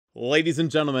Ladies and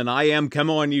gentlemen, I am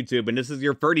Kemo on YouTube, and this is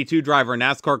your 32 driver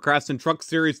NASCAR Craftsman Truck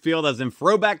Series field, as in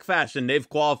throwback fashion, they've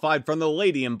qualified from the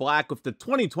Lady in Black with the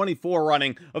 2024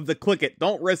 running of the Click It,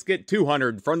 Don't Risk It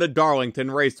 200 from the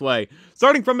Darlington Raceway.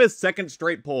 Starting from his second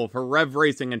straight pole for Rev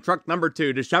Racing and truck number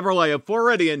 2, the Chevrolet of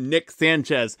Floridian Nick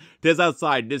Sanchez. Tis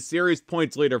outside, this series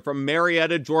points leader from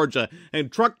Marietta, Georgia, and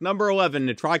truck number 11,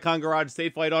 the Tricon Garage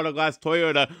Safe Light Auto Glass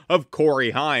Toyota of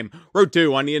Corey Heim. Row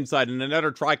 2 on the inside, and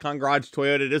another Tricon Garage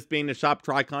Toyota, this being the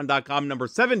ShopTricon.com number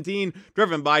 17,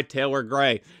 driven by Taylor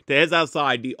Gray. To his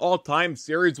outside, the all-time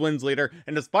series wins leader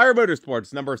and Aspire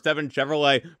Motorsports number 7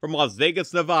 Chevrolet from Las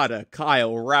Vegas, Nevada,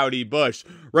 Kyle Rowdy Busch.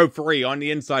 Row 3 on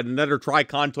the inside, another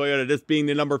Tricon Toyota, this being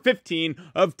the number 15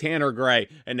 of Tanner Gray.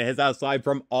 And to his outside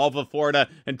from Alva, Florida,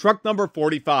 and truck number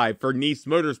 45 for Nice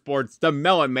Motorsports, the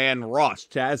Melon Man Ross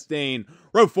Chastain.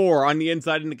 Row 4 on the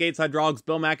inside in the Gates Hydraulics,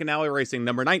 Bill McAnally Racing,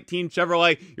 number 19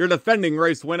 Chevrolet, your defending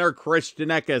race winner, Christian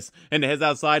Eckes. And to his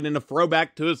outside in a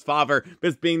throwback to his father,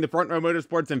 this being the Front Row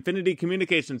Motorsports Infinity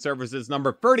Communication Services,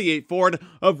 number 38 Ford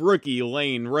of rookie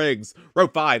Lane Riggs. Row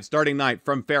 5 starting ninth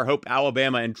from Fairhope,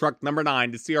 Alabama, and truck number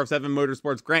 9 to CR7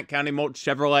 Motorsports Grant County Mulch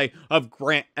Chevrolet of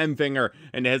Grant Enfinger.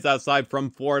 And to his outside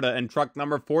from Florida and truck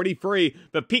number 43,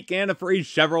 the Peak Antifreeze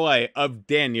Chevrolet of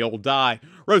Daniel Dye.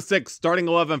 Row 6 starting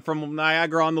 11 from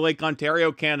Niagara on the Lake,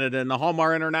 Ontario, Canada, and the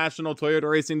Hallmark International Toyota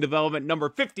Racing Development number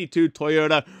 52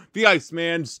 Toyota, the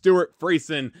Iceman Stuart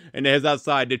Friesen. And his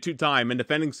outside, the two-time and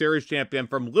defending series champion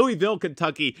from Louisville,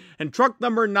 Kentucky, and truck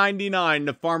number 99,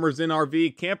 the Farmers in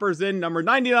RV, Campers in number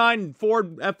 99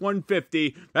 Ford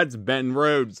F-150, that's Ben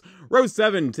Rhodes. Row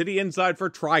 7 to the inside for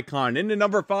Tricon, in the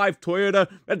number 5 Toyota,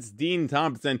 that's Dean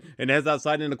Thompson. And his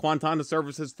outside in the Quantana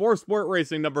Services 4Sport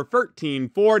Racing number 13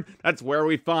 Ford, that's where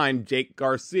we find Jake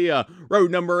Garcia. Row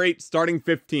number 8 starting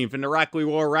 15th in the Rackley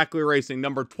War Rackley Racing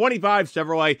number 25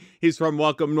 Chevrolet, he's from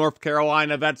Welcome, North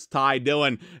Carolina, that's Ty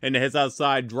Dillon. And to his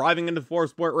outside, driving into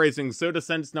 4Sport Racing Soda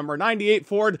Sense number 98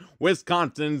 Ford,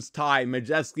 Wisconsin's Ty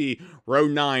Majeski. Row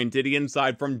 9 to the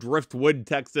inside from Driftwood,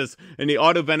 Texas, in the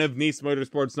Autoventive Nice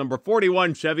Motorsports number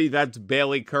 41 Chevy, that's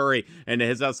Bailey Curry. And to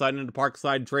his outside in the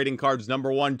Parkside Trading Cards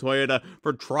number 1 Toyota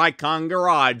for Tricon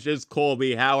Garage is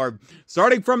Colby Howard.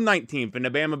 Starting from 19th in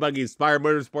the Bama Buggy Aspire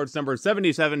Motorsports number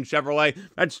 77 Chevrolet,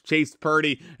 that's Chase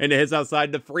Purdy. And to his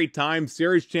outside, the three-time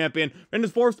series champion in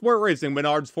his 4Sport Racing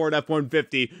Menards Ford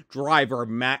F-150 driver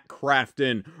Matt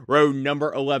Crafton. Row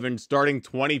number 11 starting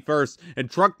 21st,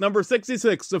 and truck number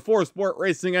 66, the 4Sport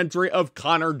Racing entry of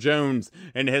Connor Jones.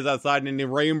 And his outside in the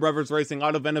Rain Brothers Racing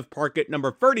Autoventive Parkett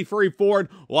number 33 Ford,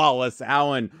 Wallace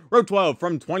Allen. Row 12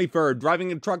 from 23rd, driving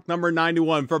in truck number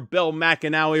 91 for Bill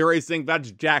McAnally Racing,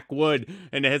 that's Jack Wood.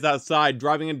 And to his outside,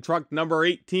 driving in truck number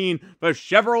 18, the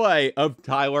Chevrolet of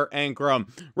Tyler Ankrum.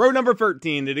 Row number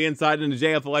 13 to the inside in the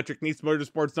JF Electric Nice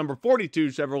Motorsports number 42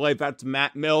 Chevrolet, that's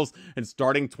Matt Mills. And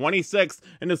starting 26th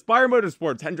in Aspire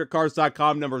Motorsports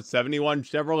HendrickCars.com number 71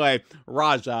 Chevrolet,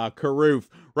 Raja Karoof.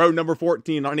 Row number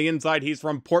 14 on the inside, he's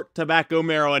from Port Tobacco,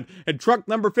 Maryland, and truck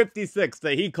number 56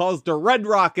 that he calls the Red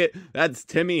Rocket, that's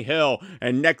Timmy Hill.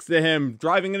 And next to him,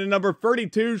 driving in a number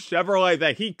 32 Chevrolet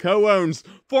that he co-owns,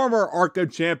 former ARCA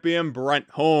champion Brent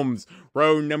Holmes.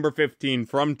 Row number 15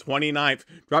 from 29th,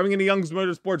 driving in the Young's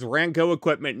Motorsports Ranco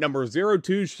Equipment number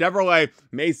 02 Chevrolet,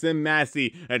 Mason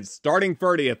Massey. And starting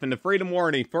 30th in the Freedom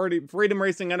Warranty Freedom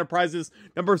Racing Enterprises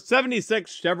number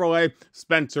 76 Chevrolet,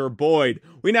 Spencer Boyd.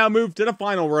 We now move to the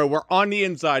final row, where on the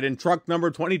inside in truck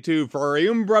number 22 for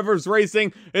Rain Brothers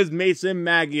Racing is Mason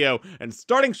Maggio. And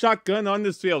starting shotgun on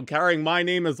this field, carrying my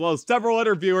name as well as several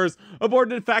other viewers aboard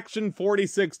the Faction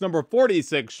 46 number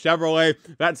 46 Chevrolet,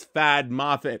 that's Thad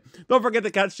Moffitt. Don't forget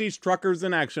to catch these truckers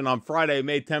in action on Friday,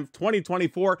 May 10th,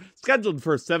 2024, scheduled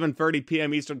for 7:30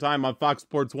 p.m. Eastern Time on Fox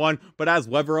Sports 1, but as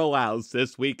weather allows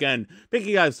this weekend. Thank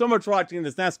you guys so much for watching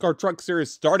this NASCAR Truck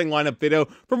Series starting lineup video.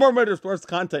 For more motorsports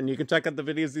content, you can check out the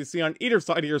videos you see on either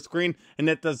side of your screen and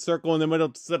hit the circle in the middle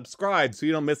to subscribe so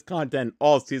you don't miss content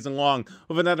all season long.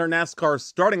 With another NASCAR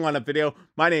starting lineup video,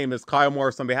 my name is Kyle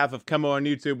Morris on behalf of Kemo on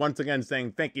YouTube, once again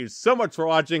saying thank you so much for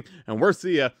watching, and we'll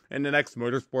see you in the next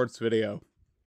motorsports video.